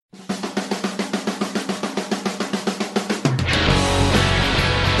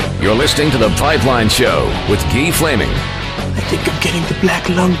You're listening to The Pipeline Show with Guy Flaming. I think I'm getting the black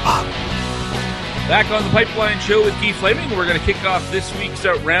lung pop. Back on The Pipeline Show with Guy Flaming. We're going to kick off this week's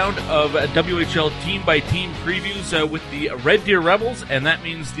round of WHL team-by-team previews with the Red Deer Rebels, and that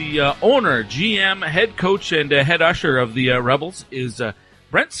means the owner, GM, head coach, and head usher of the Rebels is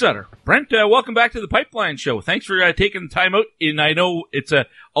Brent Sutter. Brent, welcome back to The Pipeline Show. Thanks for taking the time out, and I know it's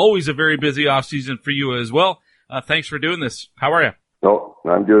always a very busy off-season for you as well. Thanks for doing this. How are you? No,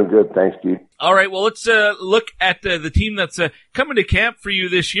 I'm doing good. Thanks, Keith. All right, well, let's look at the team that's coming to camp for you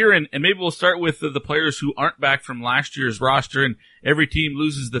this year, and maybe we'll start with the players who aren't back from last year's roster, and every team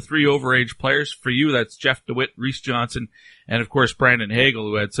loses the 3 overage players. For you, that's Jeff DeWitt, Reese Johnson, and, of course, Brandon Hagel,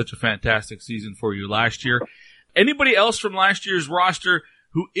 who had such a fantastic season for you last year. Anybody else from last year's roster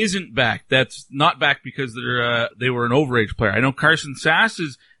who isn't back, that's not back because they were an overage player? I know Carson Sass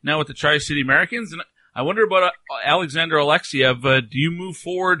is now with the Tri-City Americans, and I wonder about Alexander Alexiev. Do you move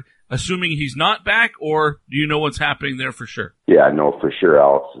forward assuming he's not back, or do you know what's happening there for sure? Yeah, I know for sure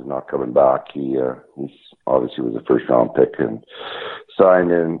Alex is not coming back. He's obviously was a first-round pick and signed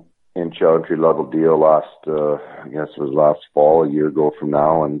in Chowdhury level deal last fall, a year ago from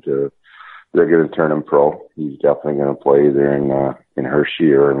now, and they're going to turn him pro. He's definitely going to play there in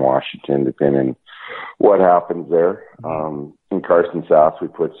Hershey or in Washington, depending what happens there. In Carson Sass, we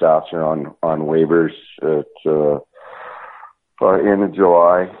put Sasser on waivers at end of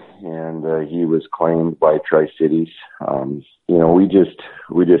July, and he was claimed by Tri-Cities. We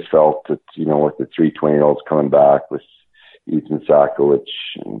just felt that, with the 3 20-year-olds coming back with Ethan Sakowicz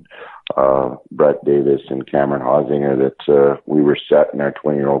and Brett Davis and Cameron Hosinger, that we were set in our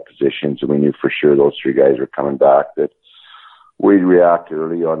 20-year-old positions, and we knew for sure those 3 guys were coming back, that we'd react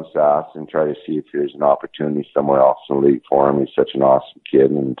early on Sass and try to see if there's an opportunity somewhere else in the league for him. He's such an awesome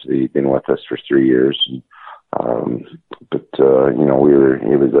kid, and he's been with us for 3 years. And,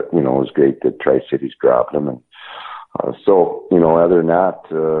 it was great that Tri-Cities grabbed him. And other than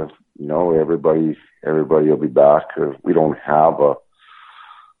that, everybody will be back. We don't have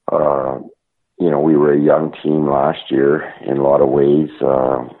we were a young team last year in a lot of ways,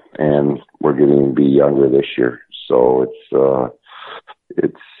 and we're going to be younger this year. So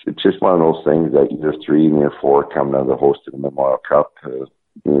it's just one of those things that year 3 and year 4 coming out of the host of the Memorial Cup,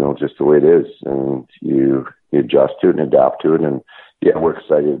 just the way it is, and you adjust to it and adapt to it. And yeah, we're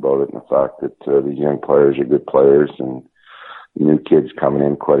excited about it, and the fact that these young players are good players, and new kids coming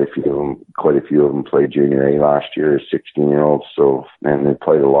in. Quite a few of them played junior A last year as 16-year-olds. So, and they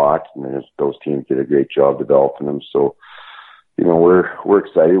played a lot, and those teams did a great job developing them. So, we're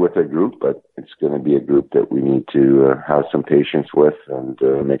excited with our group, but it's going to be a group that we need to have some patience with, and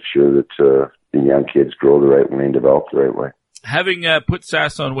make sure that the young kids grow the right way and develop the right way. Having put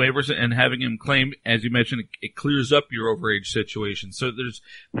Sass on waivers and having him claimed, as you mentioned, it clears up your overage situation. So there's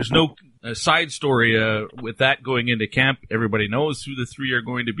no side story with that going into camp. Everybody knows who the 3 are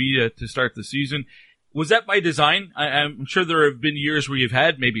going to be to start the season. Was that by design? I'm sure there have been years where you've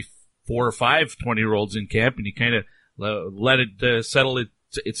had maybe 4 or 5 20-year-olds in camp, and you kind of let it settle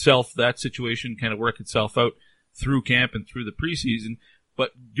itself, that situation kind of work itself out through camp and through the preseason.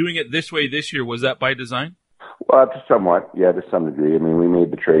 But doing it this way this year, was that by design? Well, to some degree. I mean, we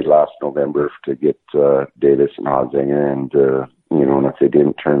made the trade last November to get Davis and Hosinger, and and if they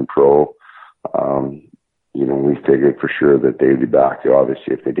didn't turn pro, we figured for sure that they'd be back.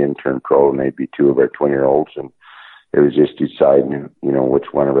 Obviously, if they didn't turn pro, and they'd be 2 of our 20-year-olds, and it was just deciding,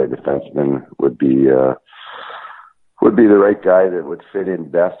 which one of our defensemen would be the right guy that would fit in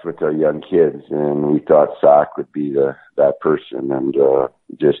best with our young kids, and we thought Sack would be that person, and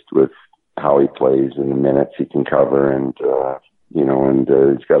just with how he plays and the minutes he can cover, and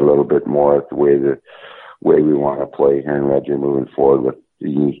he's got a little bit more of the way we want to play here in Red Deer moving forward with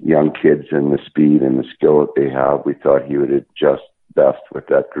the young kids and the speed and the skill that they have. We thought he would adjust best with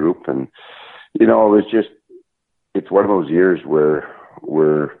that group, and it's one of those years where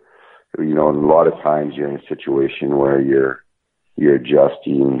a lot of times you're in a situation where you're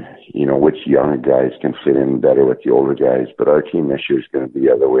adjusting, which younger guys can fit in better with the older guys. But our team this year is going to be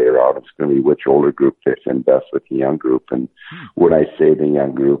the other way around. It's going to be which older group fits in best with the young group. And when I say the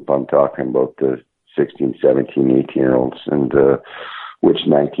young group, I'm talking about the 16, 17, 18-year-olds, and which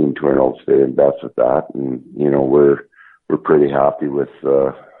 19, 20-year-olds fit in best with that. And, we're pretty happy with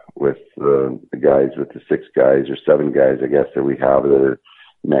the guys, with the 6 guys or 7 guys, I guess, that we have that are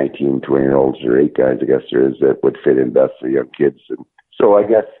 19, 20-year-olds or 8 guys, I guess there is, that would fit in best for young kids. And so I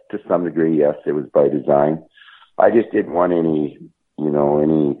guess to some degree, yes, it was by design. I just didn't want any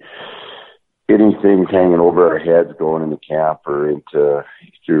anything hanging over our heads going into camp or into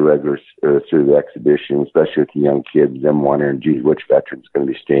through the exhibition, especially with the young kids, them wondering, gee, which veteran's going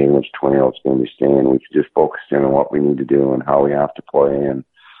to be staying, which 20-year-old's going to be staying. We could just focus in on what we need to do and how we have to play, and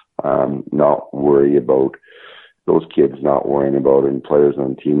not worry about those kids not worrying about it, and players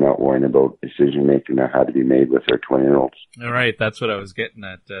on the team not worrying about decision making that had to be made with their 20-year-olds. All right, that's what I was getting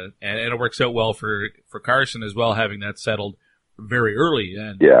at, and it works out well for Carson as well, having that settled very early.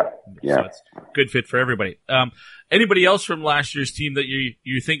 And yeah. So it's a good fit for everybody. Anybody else from last year's team that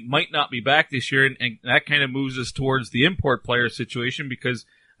you think might not be back this year, and that kind of moves us towards the import player situation, because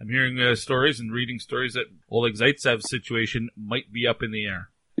I'm hearing stories and reading stories that Aug23's situation might be up in the air.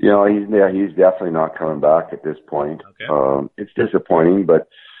 You know, he's definitely not coming back at this point. Okay. It's disappointing, but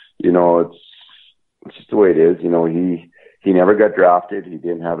you know, it's just the way it is. You know, he never got drafted. He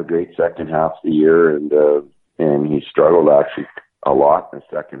didn't have a great second half of the year, and he struggled actually a lot in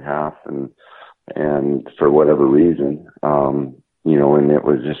the second half, and for whatever reason, you know, and it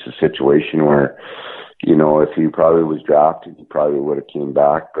was just a situation where, you know, if he probably was drafted, he probably would have came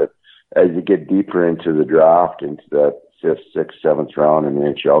back. But as you get deeper into the draft, into that 5th, 6th, 7th round in the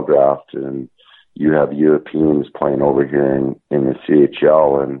NHL draft, and you have Europeans playing over here in the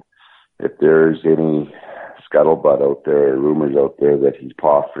CHL, and if there's any scuttlebutt out there, rumors out there that he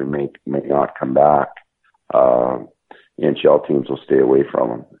possibly may not come back, NHL teams will stay away from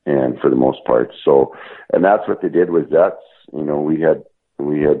him, and for the most part. So, and that's what they did with Zets. You know, we had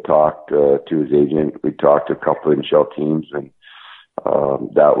talked to his agent. We talked to a couple of NHL teams, and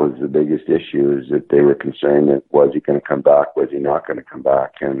that was the biggest issue, is that they were concerned that was he going to come back, was he not going to come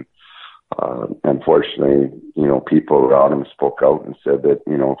back, and unfortunately, you know, people around him spoke out and said that,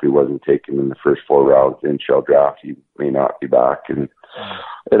 you know, if he wasn't taken in the first 4 rounds of the NHL draft, he may not be back. And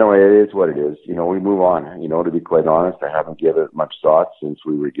anyway, it is what it is. You know, we move on. You know, to be quite honest, I haven't given it much thought since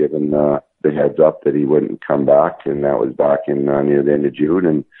we were given the heads up that he wouldn't come back, and that was back in near the end of June,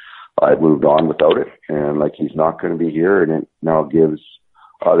 and I moved on without it. And like, he's not going to be here, and it now gives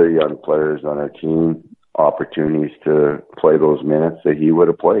other young players on our team opportunities to play those minutes that he would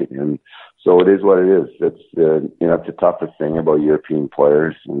have played. And so it is what it is. It's you know, it's the toughest thing about European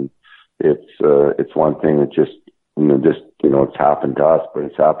players, and it's one thing that just it's happened to us, but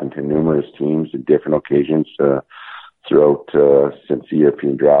it's happened to numerous teams at different occasions throughout since the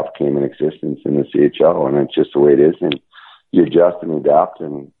European draft came in existence in the CHL, and it's just the way it is. And you adjust and adapt,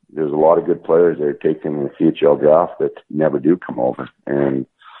 and there's a lot of good players that are taken in the CHL draft that never do come over, and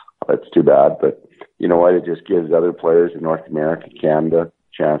it's too bad. But you know what? It just gives other players in North America, Canada, a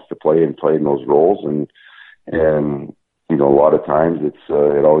chance to play in those roles, and you know, a lot of times it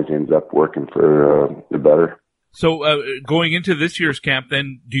always ends up working for the better. So going into this year's camp,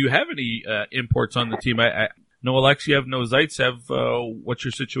 then, do you have any imports on the team? No Alexiev, no Zaitsev. What's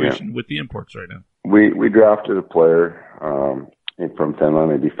your situation with the imports right now? We drafted a player from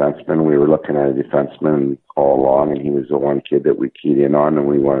Finland, a defenseman. We were looking at a defenseman all along, and he was the one kid that we keyed in on, and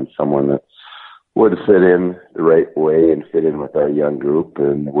we wanted someone that would fit in the right way and fit in with our young group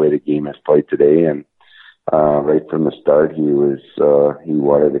and the way the game is played today. And right from the start, he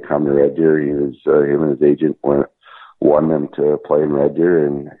wanted to come to Red Deer. Him and his agent won them to play in Red Deer,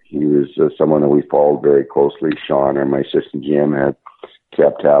 and he was someone that we followed very closely. Sean, my assistant GM, had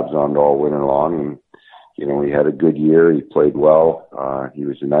kept tabs on all winter long, and you know, he had a good year. He played well. He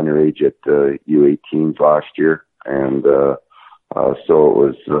was an underage at U18s last year, and so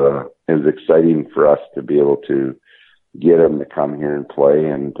it was exciting for us to be able to get him to come here and play.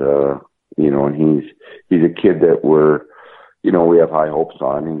 And you know, and he's a kid that we have high hopes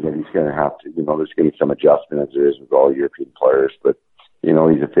on, and he's going to have to, you know, there's going to be some adjustment as there is with all European players, but you know,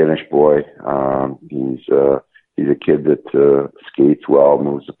 he's a Finnish boy. He's a kid that skates well,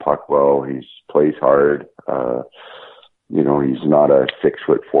 moves the puck well. He plays hard. You know, he's not a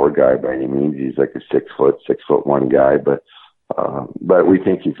 6'4" guy by any means. He's like a 6'1" guy, but we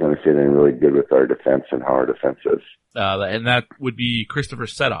think he's going to fit in really good with our defense and how our defense is. And that would be Christopher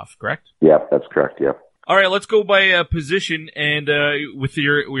Setoff, correct? Yep, that's correct. Yep. All right, let's go by position, and with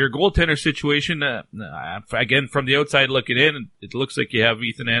your goaltender situation, again, from the outside looking in, it looks like you have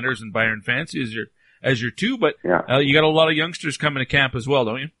Ethan Anders and Byron Fancy as your two, but you got a lot of youngsters coming to camp as well,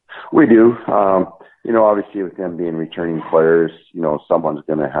 don't you? We do. You know, obviously with them being returning players, you know, someone's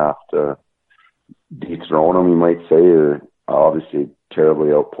going to have to dethrone them, you might say, or obviously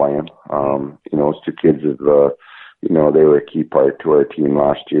terribly outplay them. You know, those two kids have, you know, they were a key part to our team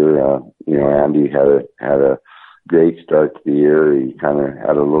last year. You know, Andy had a great start to the year. He kind of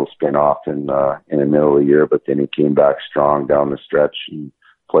had a little spin off in the middle of the year, but then he came back strong down the stretch and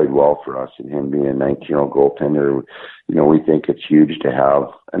played well for us. And him being a 19-year-old goaltender, we think it's huge to have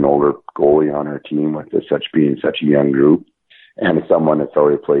an older goalie on our team with being such a young group, and someone that's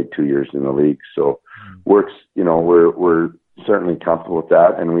already played 2 years in the league. So we're certainly comfortable with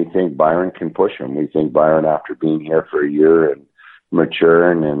that, and we think Byron can push him. We think Byron, after being here for a year and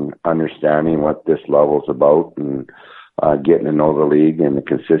maturing and understanding what this level's about, and getting to know the league and the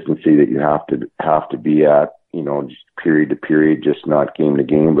consistency that you have to be at, just period to period, just not game to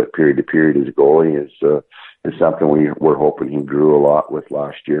game, but period to period as a goalie is something we're hoping he grew a lot with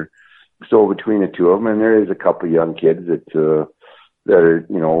last year. So between the two of them, and there is a couple of young kids that are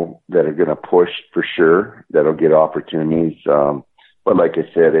going to push for sure, that'll get opportunities. But like I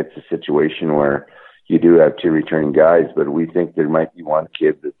said, it's a situation where you do have two returning guys, but we think there might be one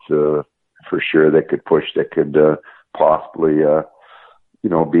kid that's for sure that could push, that could possibly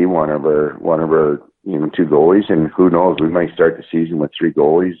be one of our two goalies. And who knows, we might start the season with three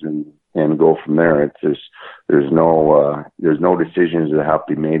goalies and go from there. It's just there's no decisions that have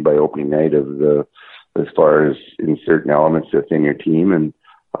to be made by opening night as far as in certain elements within your team. And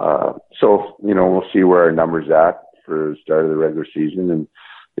so we'll see where our numbers at for the start of the regular season. And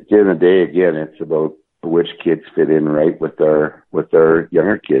at the end of the day, again, it's about which kids fit in right with our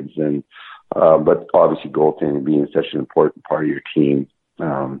younger kids. And but obviously goaltending being such an important part of your team,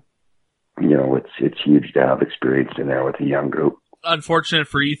 it's huge to have experience in there with a young group. Unfortunate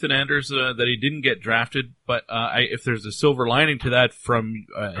for Ethan Anders that he didn't get drafted, but if there's a silver lining to that from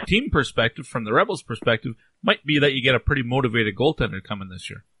a team perspective, from the Rebels' perspective, might be that you get a pretty motivated goaltender coming this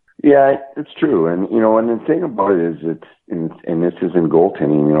year. Yeah, it's true. And, and the thing about it is and this is in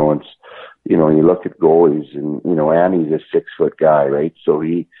goaltending, you look at goalies and, Andy's a 6-foot guy, right? So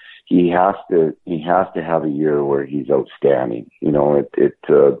he has to have a year where he's outstanding.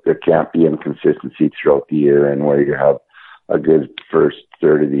 There can't be inconsistency throughout the year, and where you have a good first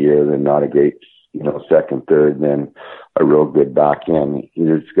third of the year, then not a great, second third, then a real good back end.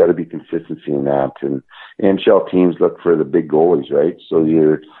 There's got to be consistency in that. And NHL teams look for the big goalies, right? So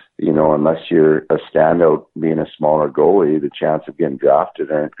unless you're a standout being a smaller goalie, the chance of getting drafted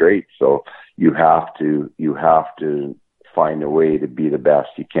aren't great. So you have to find a way to be the best.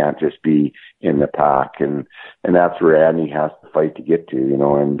 You can't just be in the pack, and that's where Andy has to fight to get to,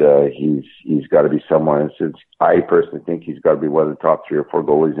 and he's got to be someone. Since I personally think he's got to be one of the top 3 or 4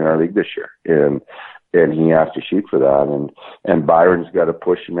 goalies in our league this year, and he has to shoot for that, and Byron's got to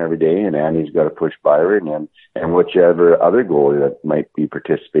push him every day, and Andy's got to push Byron, and whichever other goalie that might be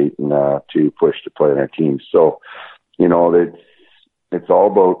participating to push to play on our team. So, it's all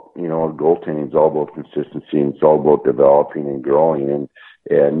about, goaltending is all about consistency, and it's all about developing and growing,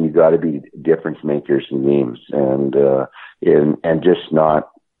 and you got to be difference makers in games, and just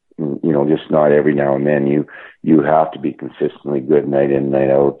not every now and then. You have to be consistently good night in, night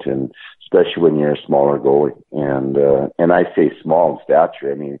out, and especially when you're a smaller goalie. And I say small in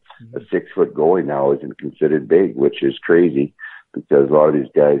stature. I mean, a 6-foot goalie now isn't considered big, which is crazy, because a lot of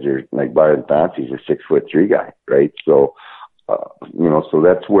these guys are like Byron Fancy's a 6'3" guy, right? So. So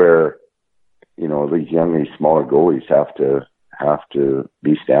that's where, these young, smaller goalies have to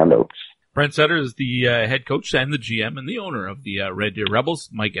be standouts. Brent Sutter is the head coach and the GM and the owner of the Red Deer Rebels,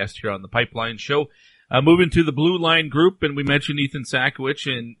 my guest here on the Pipeline Show. Moving to the Blue Line group, and we mentioned Ethan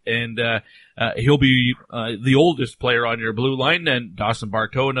Sakowicz, and he'll be the oldest player on your Blue Line, and Dawson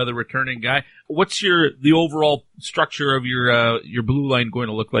Bartow, another returning guy. What's the overall structure of your Blue Line going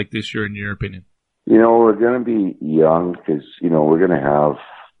to look like this year, in your opinion? We're going to be young because, we're going to have,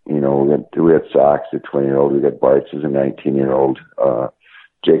 we had Sachs, a 20-year-old. We got Bartz as a 19-year-old.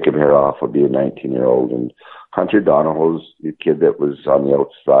 Jacob Haroff will be a 19-year-old. And Hunter Donahoe's the kid that was on the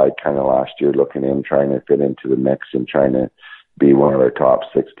outside kind of last year, looking in, trying to fit into the mix and trying to be one of our top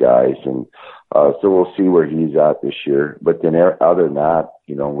 6 guys. And so we'll see where he's at this year. But then other than that,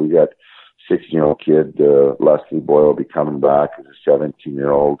 we got 16-year-old kid, Leslie Boyle, will be coming back as a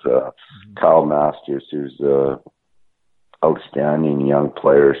 17-year-old. Kyle Masters, who's an outstanding young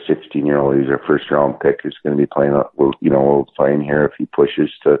player, 16-year-old. He's our first-round pick, who's going to be playing, playing here if he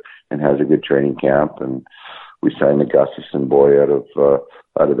pushes and has a good training camp. And we signed the Gustafson boy out of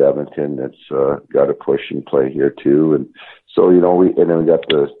Edmonton that's got to push and play here too. And so and then we got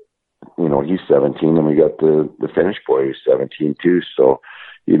he's 17, and we got the Finnish boy who's 17 too. So.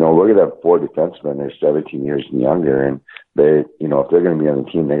 Look at that 4 defensemen. They're 17 years and younger, and they, if they're going to be on the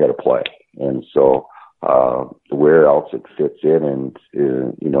team, they got to play. And so, where else it fits in, and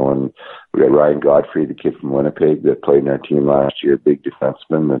and we got Ryan Godfrey, the kid from Winnipeg that played in our team last year, big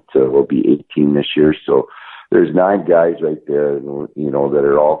defenseman that will be 18 this year. So there's 9 guys right there, that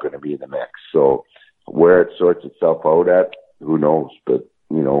are all going to be in the mix. So where it sorts itself out at, who knows? But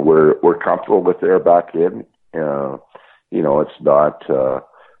we're comfortable with their back end.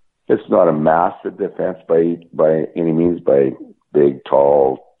 It's not a massive defense by any means, by big,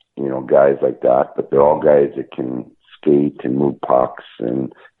 tall, guys like that, but they're all guys that can skate and move pucks,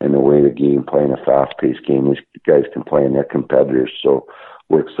 and the way the game, playing a fast-paced game, these guys can play, and they're competitors. So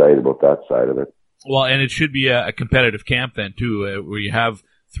we're excited about that side of it. Well, and it should be a competitive camp then too, where you have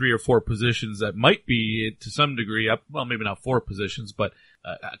 3 or 4 positions that might be to some degree up. Well, maybe not 4 positions, but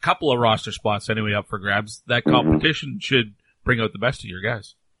a couple of roster spots anyway up for grabs. That competition should bring out the best of your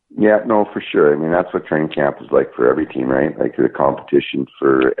guys. Yeah, no, for sure. I mean, that's what training camp is like for every team, right? Like the competition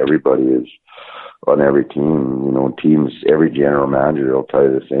for everybody is on every team. Teams, every general manager will tell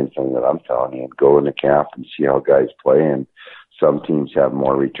you the same thing that I'm telling you. Go into camp and see how guys play. And some teams have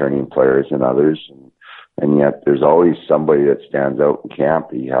more returning players than others. And yet there's always somebody that stands out in camp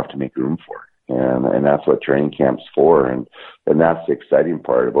that you have to make room for. And that's what training camp's for. And that's the exciting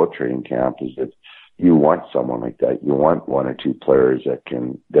part about training camp, is that you want someone like that. You want 1 or 2 players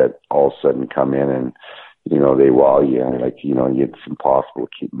that all of a sudden come in and, they wow you. And it's impossible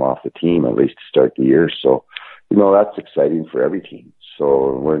to keep them off the team, at least to start the year. So, that's exciting for every team.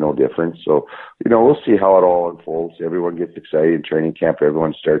 So we're no different. So, we'll see how it all unfolds. Everyone gets excited in training camp.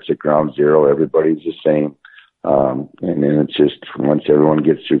 Everyone starts at ground zero. Everybody's the same. And then it's just once everyone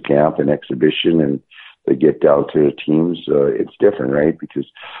gets through camp and exhibition and they get down to the teams, it's different, right? Because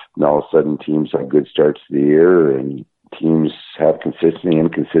now all of a sudden teams have good starts to the year and teams have consistency and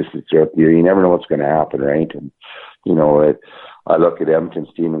inconsistency throughout the year. You never know what's going to happen, right? And, I look at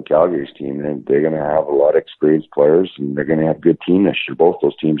Edmonton's team and Calgary's team, and they're going to have a lot of experienced players, and they're going to have good teams this year. Both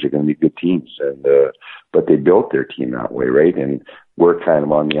those teams are going to be good teams, and but they built their team that way, right? And we're kind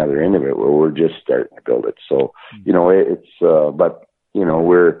of on the other end of it, where we're just starting to build it. So,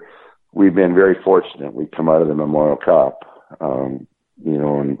 we've been very fortunate. We come out of the Memorial Cup, and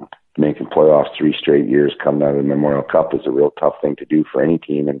making playoffs 3 straight years coming out of the Memorial Cup is a real tough thing to do for any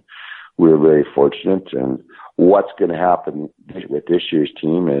team, and we're very fortunate. And what's going to happen with this year's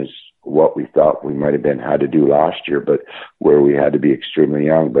team is what we thought we might have had to do last year, but where we had to be extremely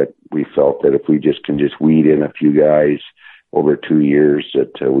young. But we felt that if we can weed in a few guys over 2 years,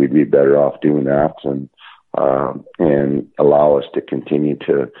 that we'd be better off doing that, and allow us to continue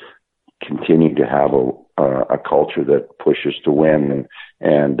to have a culture that pushes to win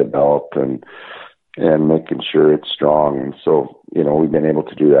and develop and making sure it's strong. And so, we've been able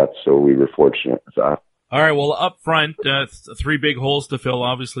to do that. So we were fortunate with that. All right. Well, up front, 3 big holes to fill,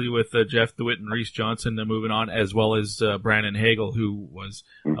 obviously, with Jeff DeWitt and Reese Johnson moving on, as well as Brandon Hagel, who was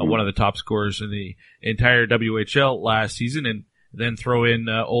one of the top scorers in the entire WHL last season, and then throw in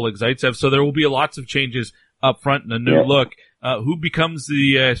Oleg Zaitsev. So there will be lots of changes up front and a new look. Who becomes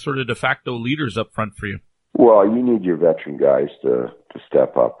the sort of de facto leaders up front for you? Well, you need your veteran guys to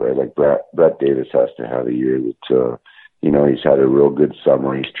step up, right? Like Brett Davis has to have a year that, he's had a real good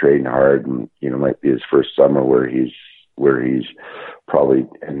summer. He's trading hard, and, might be his first summer where he's probably,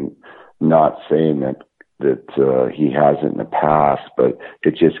 and not saying that he hasn't in the past, but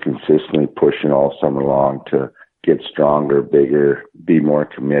it's just consistently pushing all summer long to get stronger, bigger, be more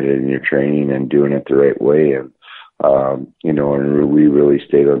committed in your training and doing it the right way. And, and we really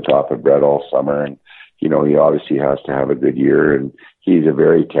stayed on top of Brett all summer, and, he obviously has to have a good year, and he's a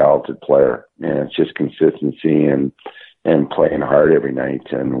very talented player, and it's just consistency and playing hard every night.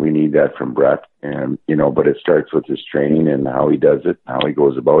 And we need that from Brett. And, but it starts with his training and how he does it, how he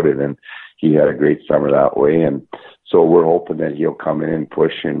goes about it. And he had a great summer that way. And so we're hoping that he'll come in and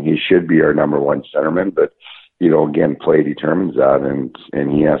push, and he should be our number 1 centerman. But, again, play determines that,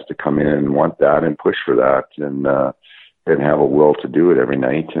 and he has to come in and want that and push for that, and have a will to do it every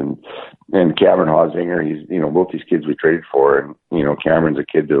night. And Cameron Hosinger, he's, both these kids we traded for, and, Cameron's a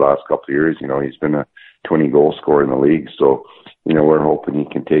kid the last couple of years, he's been a 20-goal scorer in the league. So, we're hoping he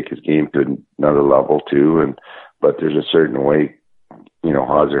can take his game to another level too. But there's a certain way,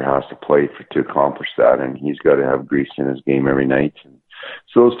 Hosinger has to play to accomplish that, and he's got to have grease in his game every night. And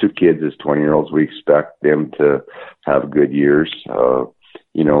so those 2 kids as 20-year-olds, we expect them to have good years.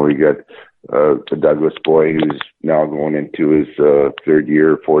 We got the Douglas boy who's now going into his 3rd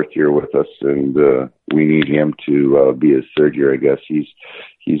year, 4th year with us, and we need him to be his 3rd year. I guess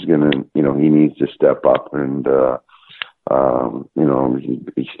he's gonna, he needs to step up, and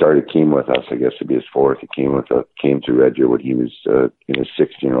he came with us. I guess it'd be his 4th. He came to Red Deer when he was in his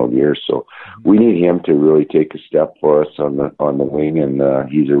 16-year-old year. So we need him to really take a step for us on the wing, and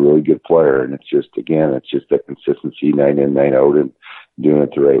he's a really good player. And it's just that consistency, night in, night out, and doing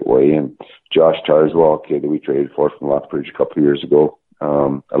it the right way. And Josh Tarswell, a kid that we traded for from Lethbridge a couple of years ago,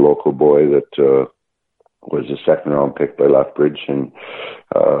 a local boy that was a second round pick by Lethbridge, and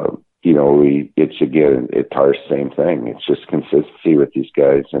it's our same thing. It's just consistency with these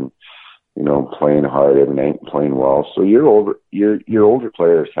guys, and playing hard every night and playing well. So your older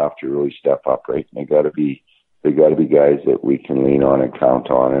players have to really step up, right? And they got to be guys that we can lean on and count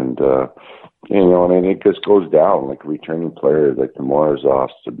on, and and it just goes down like a returning player, like the Morozovs,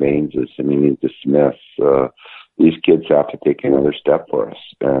 the Baineses, the Smiths. These kids have to take another step for us,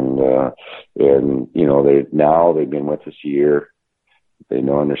 and they've been with us a year. They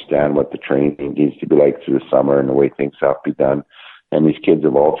understand what the training needs to be like through the summer and the way things have to be done. And these kids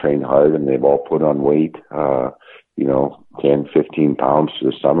have all trained hard, and they've all put on weight, 10, 15 pounds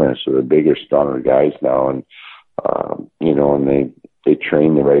through the summer. So they're bigger, stronger guys now, and and they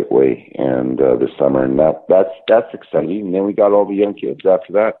train the right way and this summer, and that's exciting. And then we got all the young kids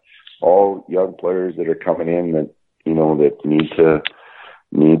after that, all young players that are coming in that that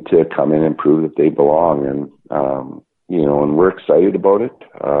need to come in and prove that they belong, and and we're excited about it.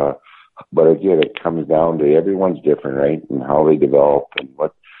 But again, it comes down to everyone's different, right, and how they develop and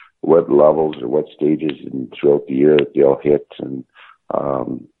what levels or what stages and throughout the year that they'll hit, and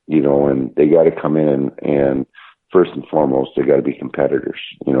and they got to come in and first and foremost, they got to be competitors.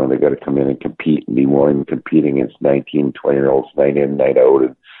 They got to come in and compete and be more than competing against 19, 20-year-olds night in, night out,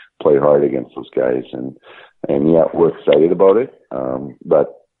 and play hard against those guys. And yeah, we're excited about it.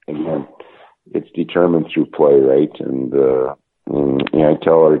 But again, it's determined through play, right? And I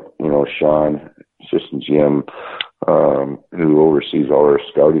tell our, Sean, assistant GM, who oversees all our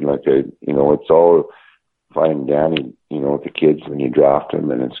scouting, it's all fine and dandy, with the kids when you draft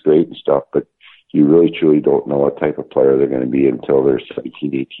them, and it's great and stuff, but you really truly don't know what type of player they're going to be until they're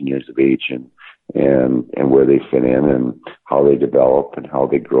 17, 18 years of age, and where they fit in and how they develop and how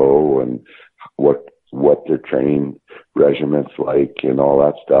they grow and what their training regiment's like and all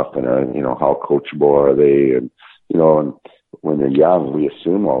that stuff, and how coachable are they, and and when they're young we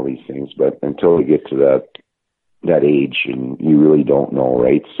assume all these things, but until they get to that age, and you really don't know,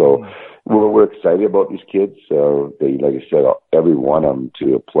 right? So we're excited about these kids. They, like I said, every one of them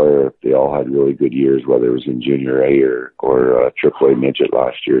to a player, they all had really good years, whether it was in junior A or AAA midget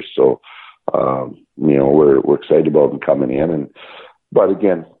last year. So, we're excited about them coming in, but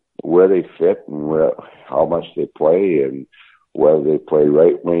again, where they fit and how much they play, and whether they play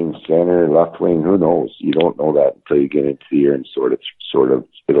right wing, center, left wing, who knows? You don't know that until you get into the year, and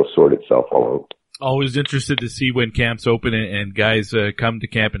it'll sort itself all out. Always interested to see when camps open and guys come to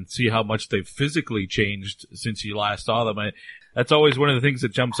camp and see how much they've physically changed since you last saw them. That's always one of the things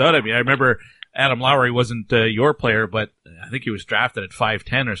that jumps out at me. I remember Adam Lowry wasn't your player, but I think he was drafted at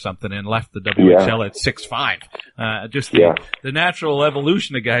 5'10" or something and left the WHL at 6'5". The natural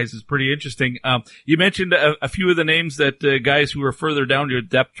evolution of guys is pretty interesting. You mentioned a few of the names that guys who are further down your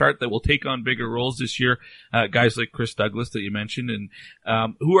depth chart that will take on bigger roles this year. Guys like Chris Douglas that you mentioned, and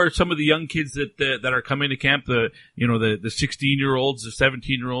who are some of the young kids that are coming to camp? The 16-year-olds, the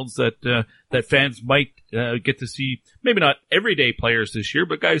 17-year-olds that fans might get to see. Maybe not everyday players this year,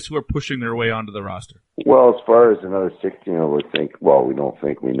 but guys who are pushing their way onto the roster. Well, as far as another 16-year-old,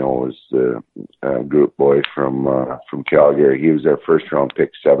 we know is the group boy from Calgary. He was our first-round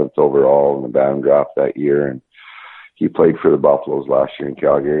pick, 7th overall in the Bantam draft that year, and he played for the Buffaloes last year in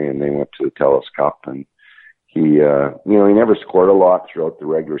Calgary, and they went to the TELUS Cup, and he never scored a lot throughout the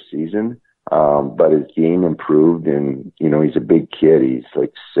regular season, but his game improved, and he's a big kid. He's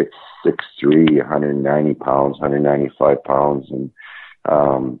like 6'3", 190 pounds, 195 pounds, and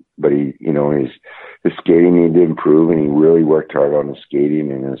but his skating needed to improve, and he really worked hard on his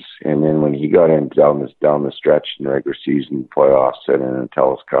skating, and then when he got down the stretch in the regular season playoffs and in the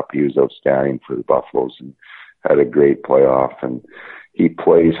TELUS Cup, he was outstanding for the Buffaloes and had a great playoff, and he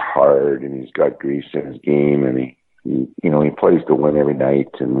plays hard, and he's got grease in his game, and he plays to win every night,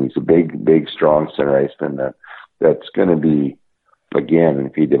 and he's a big, strong center iceman that's going to be, again,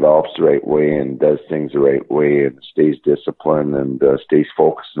 if he develops the right way and does things the right way and stays disciplined and stays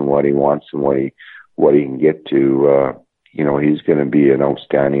focused on what he wants and what he can get to, he's going to be an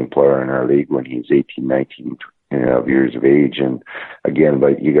outstanding player in our league when he's 18, 19 years of age. And again,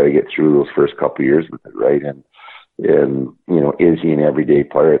 but you got to get through those first couple of years with it, right? And is he an everyday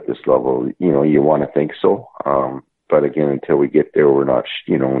player at this level? You want to think so. But again, until we get there, we're not,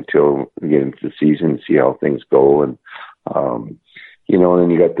 until we get into the season and see how things go. And, and then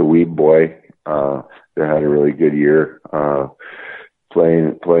you got the Weeb boy, that had a really good year,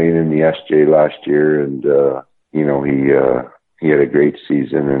 playing in the SJ last year. And, he had a great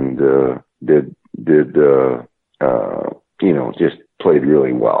season and, just played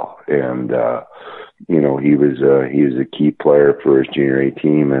really well. And, he was a key player for his junior A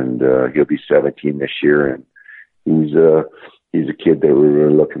team, and he'll be 17 this year, and he's a kid that we're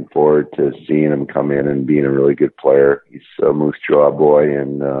really looking forward to seeing him come in and being a really good player. He's a Moose Jaw boy,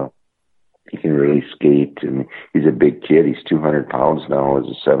 and he can really skate, and he's a big kid. He's 200 pounds now as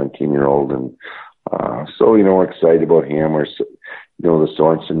a 17-year-old, and so we're excited about him. We're the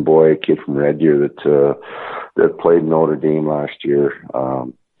Sorensen boy, a kid from Red Deer that played Notre Dame last year.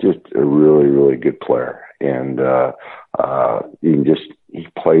 Just a really, really good player, and he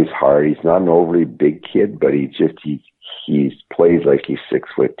plays hard. He's not an overly big kid, but he plays like he's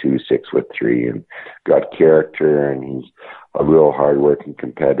 6'2", 6'3", and got character, and he's a real hard-working,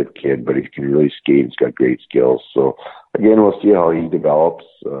 competitive kid, but he can really skate. He's got great skills. So again, we'll see how he develops.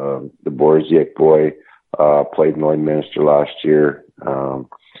 The Borziak boy played in Lloydminster last year.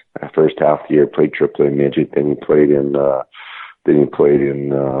 First half of the year played AAA midget. Then he played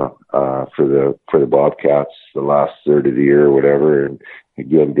for the Bobcats the last third of the year or whatever, and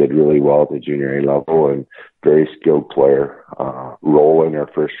again did really well at the junior A level, and very skilled player. Roland, our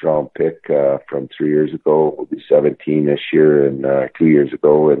first round pick from 3 years ago, will be 17 this year, and 2 years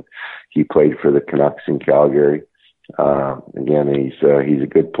ago, and he played for the Canucks in Calgary. Again, he's a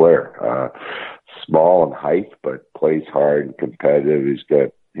good player. Small in height, but plays hard and competitive. He's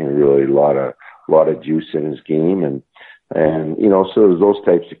got really a lot of juice in his game, and so there's those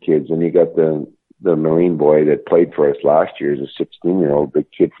types of kids. And you got the Marine boy that played for us last year, is a 16-year-old big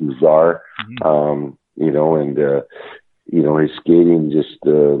kid from Czar. His skating, just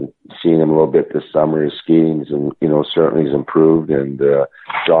seeing him a little bit this summer, his skating's and certainly has improved. And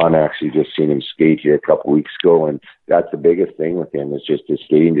John actually just seen him skate here a couple of weeks ago, and that's the biggest thing with him, is just his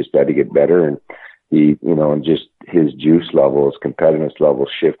skating just had to get better, and he, and just his juice level, his competitiveness level,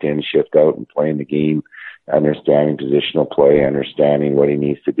 shift in, shift out, and playing the game, understanding positional play, understanding what he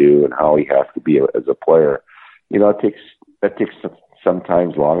needs to do and how he has to be as a player. That takes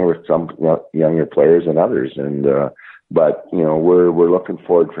sometimes longer with some younger players than others, and but we're looking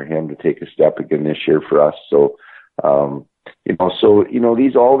forward for him to take a step again this year for us. So all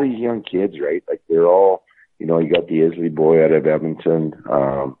these young kids, right? Like they're all, you got the Isley boy out of Edmonton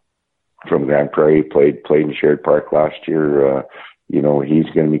from Grand Prairie, played in Sherwood Park last year. He's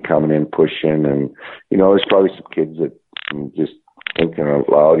going to be coming in pushing, and there's probably some kids that I'm just thinking out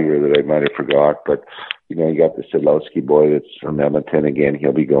loud here that I might have forgot, but you got the Sadlowski boy that's from Edmonton. Again,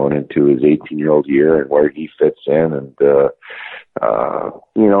 he'll be going into his 18-year-old year, and where he fits in, and so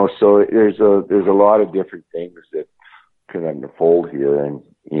there's a lot of different things that can unfold here, and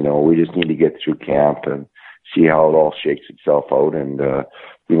we just need to get through camp and see how it all shakes itself out, and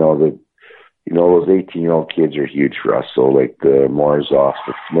those 18-year-old kids are huge for us. So like the Morzoff,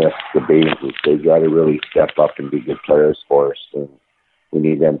 the Smiths, the Baines, they got to really step up and be good players for us, and we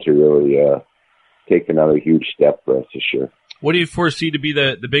need them to really take another huge step for us this year. What do you foresee to be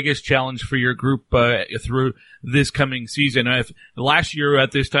the biggest challenge for your group through this coming season? Last year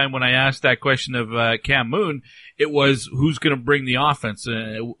at this time when I asked that question of Cam Moon, it was who's going to bring the offense?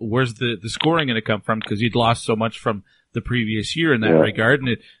 Where's the scoring going to come from? Because he'd lost so much from the previous year in that regard.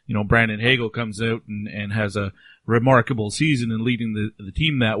 And Brandon Hagel comes out and has a remarkable season and leading the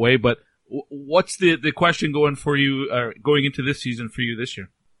team that way. But what's the question going for you, going into this season for you this year?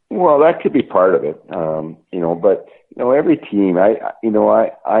 Well, that could be part of it. But every team, I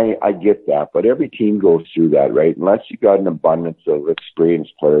get that, but every team goes through that, right? Unless you got an abundance of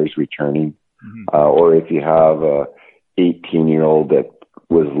experienced players returning, or if you have a 18-year-old that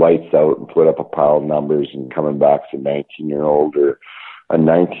was lights out and put up a pile of numbers and coming back to a 19-year-old, or a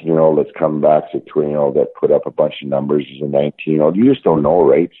 19-year-old that's coming back to a 20-year-old that put up a bunch of numbers as a 19-year-old. You just don't know,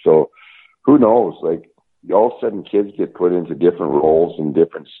 right? So who knows? Like, all of a sudden kids get put into different roles and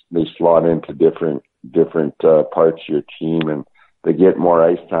they slot into different parts of your team, and they get more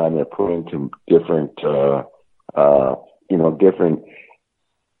ice time. They're put into different different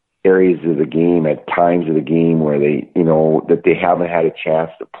areas of the game at times of the game where they, that they haven't had a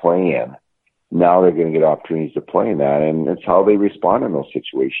chance to play in. Now they're going to get opportunities to play in that, and it's how they respond in those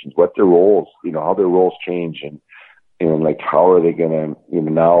situations, what their roles, how their roles change, and like how are they going to,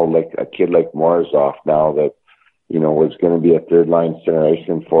 now like a kid like Morozov now that, was going to be a third line center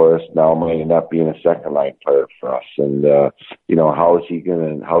iceman for us, now might end up being a second line player for us, and how is he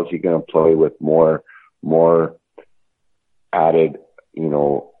going to play with more added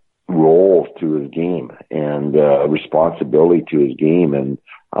role to his game and responsibility to his game, and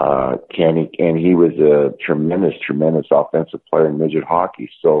he was a tremendous offensive player in midget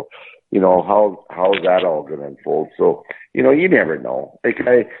hockey. So how is that all going to unfold? So you never know. Like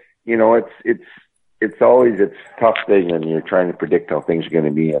it's always a tough thing when you're trying to predict how things are going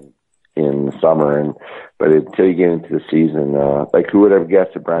to be, and in the summer, but until you get into the season, like who would have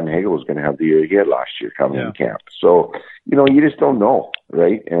guessed that Brandon Hagel was going to have the year he had last year coming in camp? So, you just don't know,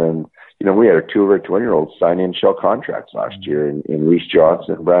 right? And, we had two of our 20-year-olds sign NHL contracts last year in Reese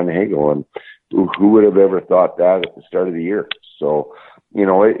Johnson and Brandon Hagel, and who would have ever thought that at the start of the year? So,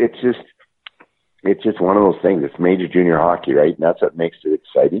 it's just one of those things. It's major junior hockey, right? And that's what makes it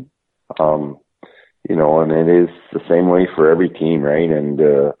exciting. And it is the same way for every team, right? And,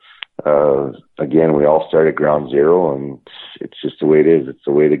 again, we all start at ground zero, and it's just the way it is. It's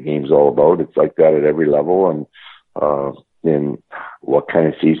the way the game's all about. It's like that at every level. And what kind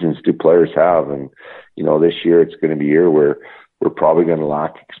of seasons do players have? And, this year it's going to be a year where we're probably going to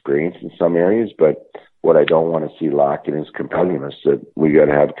lack experience in some areas, but what I don't want to see lacking is competitiveness. That we got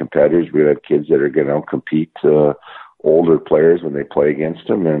to have competitors. We got to have kids that are going to compete older players when they play against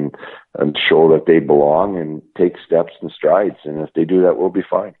them and show that they belong and take steps and strides. And if they do that, we'll be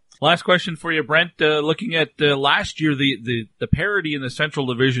fine. Last question for you, Brent. Looking at last year, the parity in the Central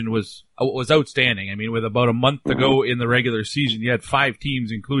Division was outstanding. I mean, with about a month to go in the regular season, you had 5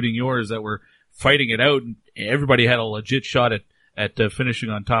 teams, including yours, that were fighting it out, and everybody had a legit shot at finishing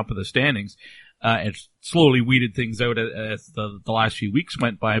on top of the standings. It slowly weeded things out as the last few weeks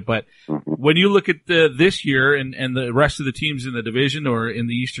went by. But when you look at this year and the rest of the teams in the division or in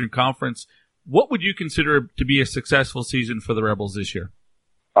the Eastern Conference, what would you consider to be a successful season for the Rebels this year?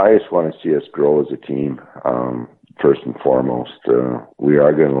 I just want to see us grow as a team. First and foremost, we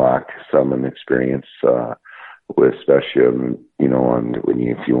are going to lack some experience, with especially,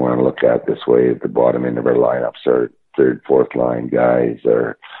 if you want to look at it this way, at the bottom end of our lineups, our third, fourth line guys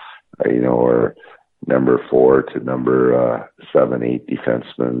are, or number 4 to number 7, 8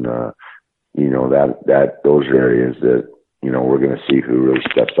 defensemen. Those are areas that, we're going to see who really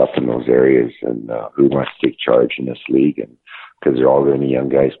steps up in those areas and who wants to take charge in this league. And because they're all going to be young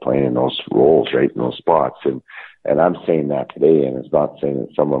guys playing in those roles, right, in those spots. And I'm saying that today, and it's not saying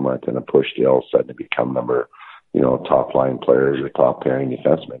that some of them aren't going to push to all of a sudden to become number, top line players or top pairing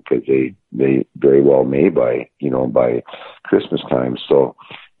defensemen, because they very well may by Christmas time. So,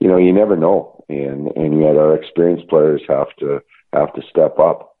 you never know. And yet our experienced players have to step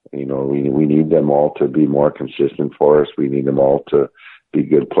up. We need them all to be more consistent for us. We need them all to be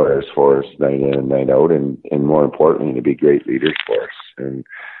good players for us night in and night out, and more importantly, to be great leaders for us. And,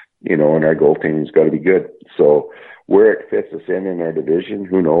 and our goaltending's got to be good. So where it fits us in our division,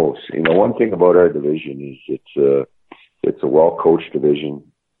 who knows? One thing about our division is it's a well-coached division.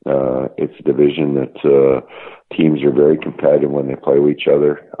 It's a division that teams are very competitive when they play with each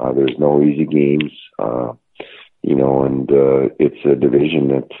other. There's no easy games, and it's a division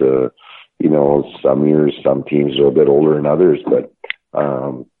that, some years, some teams are a bit older than others, but,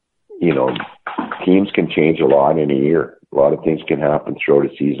 teams can change a lot in a year. A lot of things can happen throughout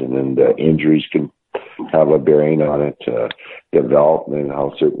a season, and injuries can have a bearing on it, development,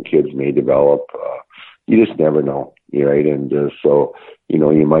 how certain kids may develop. You just never know, right? And so,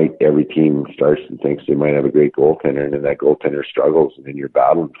 every team starts and thinks they might have a great goaltender, and then that goaltender struggles, and then you're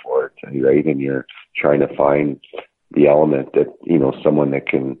battling for it, right? And you're trying to find the element that, someone that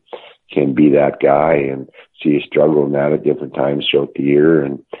can be that guy, and so you struggle in that at different times throughout the year.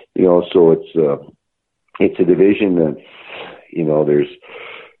 And, so it's a division that, there's,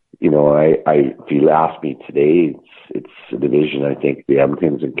 if you ask me today, it's a division. I think the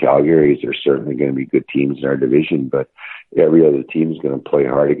Edmontons and Calgarys are certainly going to be good teams in our division, but every other team is going to play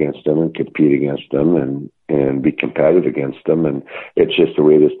hard against them and compete against them and be competitive against them. And it's just the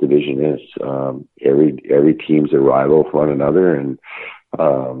way this division is. Every team's a rival of one another. And,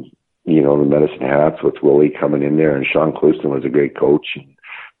 the Medicine Hats with Willie coming in there, and Sean Clouston was a great coach,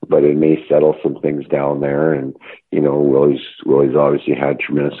 but it may settle some things down there. And, Willie's obviously had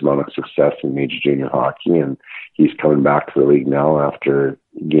tremendous amount of success in major junior hockey, and he's coming back to the league now after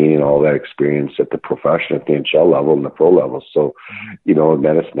gaining all that experience at the professional, at the NHL level and the pro level. So,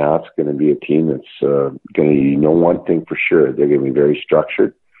 Medicine Hats going to be a team that's going to, one thing for sure, they're going to be very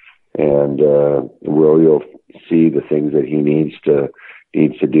structured, and Willie will see the things that he needs to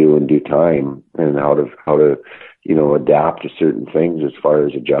do in due time, and how to adapt to certain things as far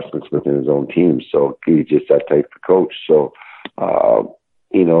as adjustments within his own team. So he's just that type of coach. So,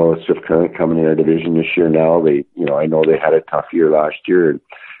 Swift Current coming in our division this year now, I know they had a tough year last year,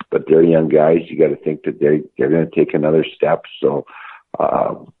 but they're young guys. You got to think that they're going to take another step. So,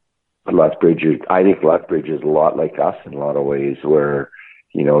 Lethbridge is a lot like us in a lot of ways, where,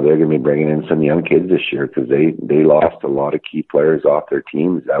 they're going to be bringing in some young kids this year, because they lost a lot of key players off their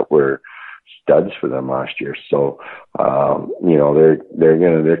teams that were studs for them last year. So,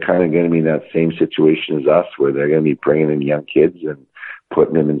 they're kind of going to be in that same situation as us, where they're going to be bringing in young kids,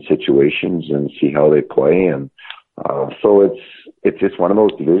 putting them in situations and see how they play. And so it's just one of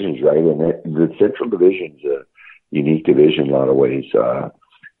those divisions, right? And the Central Division's a unique division in a lot of ways.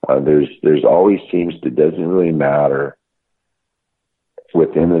 There's always teams that doesn't really matter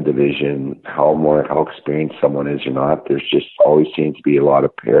within the division how experienced someone is or not. There's just always seems to be a lot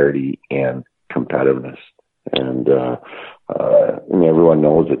of parity and competitiveness. And everyone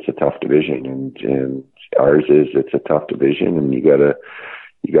knows it's a tough division, and ours is. It's a tough division, and you gotta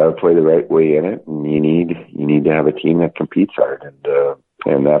play the right way in it, and you need to have a team that competes hard,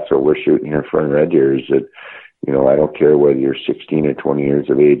 and that's what we're shooting here for in Red Deer. Is that, I don't care whether you're 16 or 20 years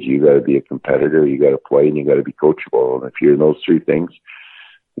of age, you got to be a competitor, you got to play, and you got to be coachable. And if you're in those three things,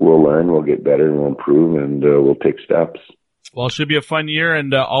 we'll learn, we'll get better, and we'll improve, and we'll take steps. Well, it should be a fun year,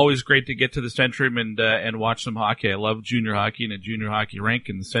 and always great to get to the Centrum and watch some hockey. I love junior hockey, and a junior hockey rank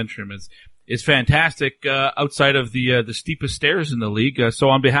in the Centrum is fantastic, outside of the steepest stairs in the league. So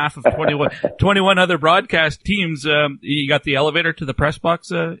on behalf of 21 other broadcast teams, you got the elevator to the press box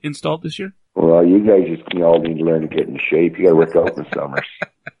installed this year? Well, you guys just all need to learn to get in shape. You got to work out in the summers.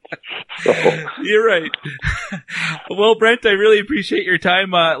 So. You're right. Well, Brent, I really appreciate your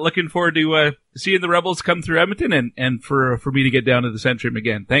time. Looking forward to seeing the Rebels come through Edmonton and for me to get down to the Centrum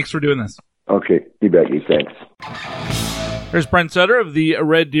again. Thanks for doing this. Okay, you bet. Thanks. There's Brent Sutter of the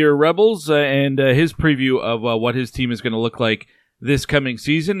Red Deer Rebels and his preview of what his team is going to look like this coming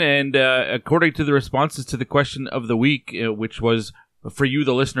season. And according to the responses to the question of the week, which was for you,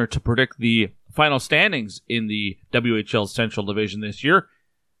 the listener, to predict the final standings in the WHL Central Division this year,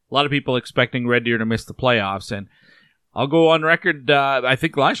 a lot of people expecting Red Deer to miss the playoffs. And I'll go on record. I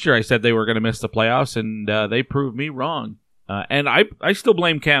think last year I said they were going to miss the playoffs, and they proved me wrong. And I still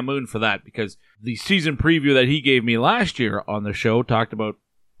blame Cam Moon for that, because the season preview that he gave me last year on the show talked about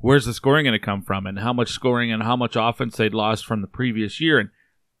where's the scoring going to come from and how much scoring and how much offense they'd lost from the previous year. And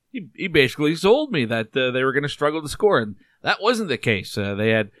he basically sold me that they were going to struggle to score. And that wasn't the case.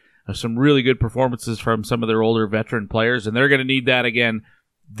 They had some really good performances from some of their older veteran players, and they're going to need that again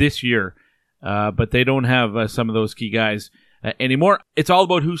this year. But they don't have some of those key guys anymore. It's all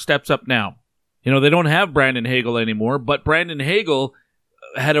about who steps up now. They don't have Brandon Hagel anymore, but Brandon Hagel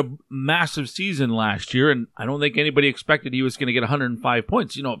had a massive season last year, and I don't think anybody expected he was going to get 105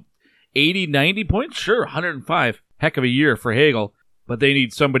 points. 80, 90 points? Sure, 105. Heck of a year for Hagel, but they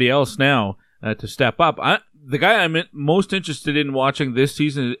need somebody else now to step up. The guy I'm most interested in watching this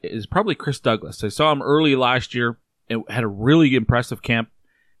season is probably Chris Douglas. I saw him early last year and had a really impressive camp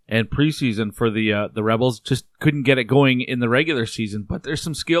and preseason for the Rebels. Just couldn't get it going in the regular season, but there's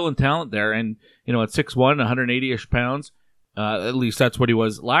some skill and talent there. And, at 6'1", 180-ish pounds, at least that's what he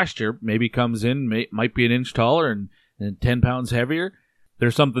was last year. Maybe comes in, might be an inch taller and 10 pounds heavier.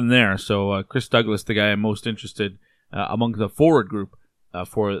 There's something there. So Chris Douglas, the guy I'm most interested among the forward group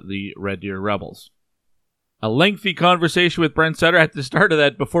for the Red Deer Rebels. A lengthy conversation with Brent Sutter at the start of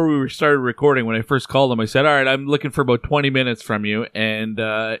that. Before we started recording, when I first called him, I said, all right, I'm looking for about 20 minutes from you. And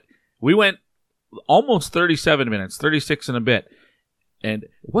we went almost 37 minutes, 36 and a bit. And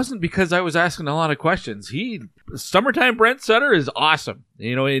it wasn't because I was asking a lot of questions. Summertime Brent Sutter is awesome.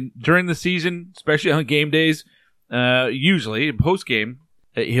 During the season, especially on game days, usually post-game,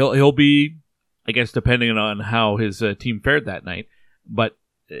 he'll be, I guess, depending on how his team fared that night, but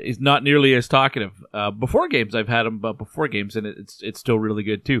he's not nearly as talkative. Before games, I've had him before games, and it's still really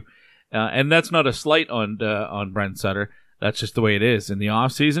good too. And that's not a slight on Brent Sutter. That's just the way it is in the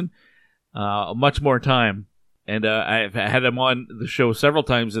off season. Much more time. And I've had him on the show several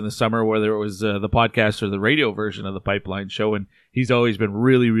times in the summer, whether it was the podcast or the radio version of the Pipeline Show, and he's always been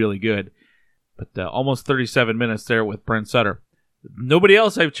really, really good. But almost 37 minutes there with Brent Sutter. Nobody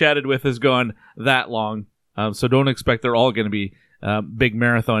else I've chatted with has gone that long, so don't expect they're all going to be big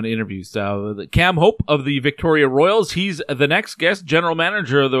marathon interviews. Cam Hope of the Victoria Royals, he's the next guest, general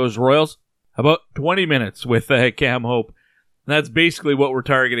manager of those Royals. About 20 minutes with Cam Hope. And that's basically what we're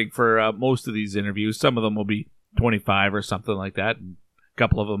targeting for most of these interviews. Some of them will be 25 or something like that. And a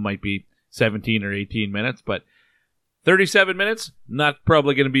couple of them might be 17 or 18 minutes. But 37 minutes, not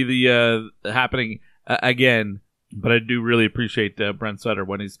probably going to be the happening again. But I do really appreciate Brent Sutter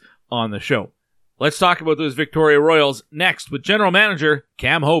when he's on the show. Let's talk about those Victoria Royals next with general manager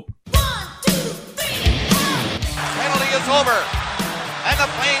Cam Hope. 1, 2, 3. Penalty is over, and the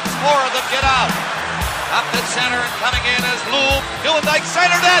Plains 4 of them get out. Up the center and coming in is Loeb. Newendijk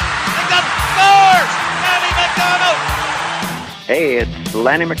centered it. And that scores! Lanny McDonald! Hey, it's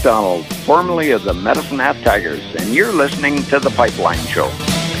Lanny McDonald, formerly of the Medicine Hat Tigers, and you're listening to The Pipeline Show.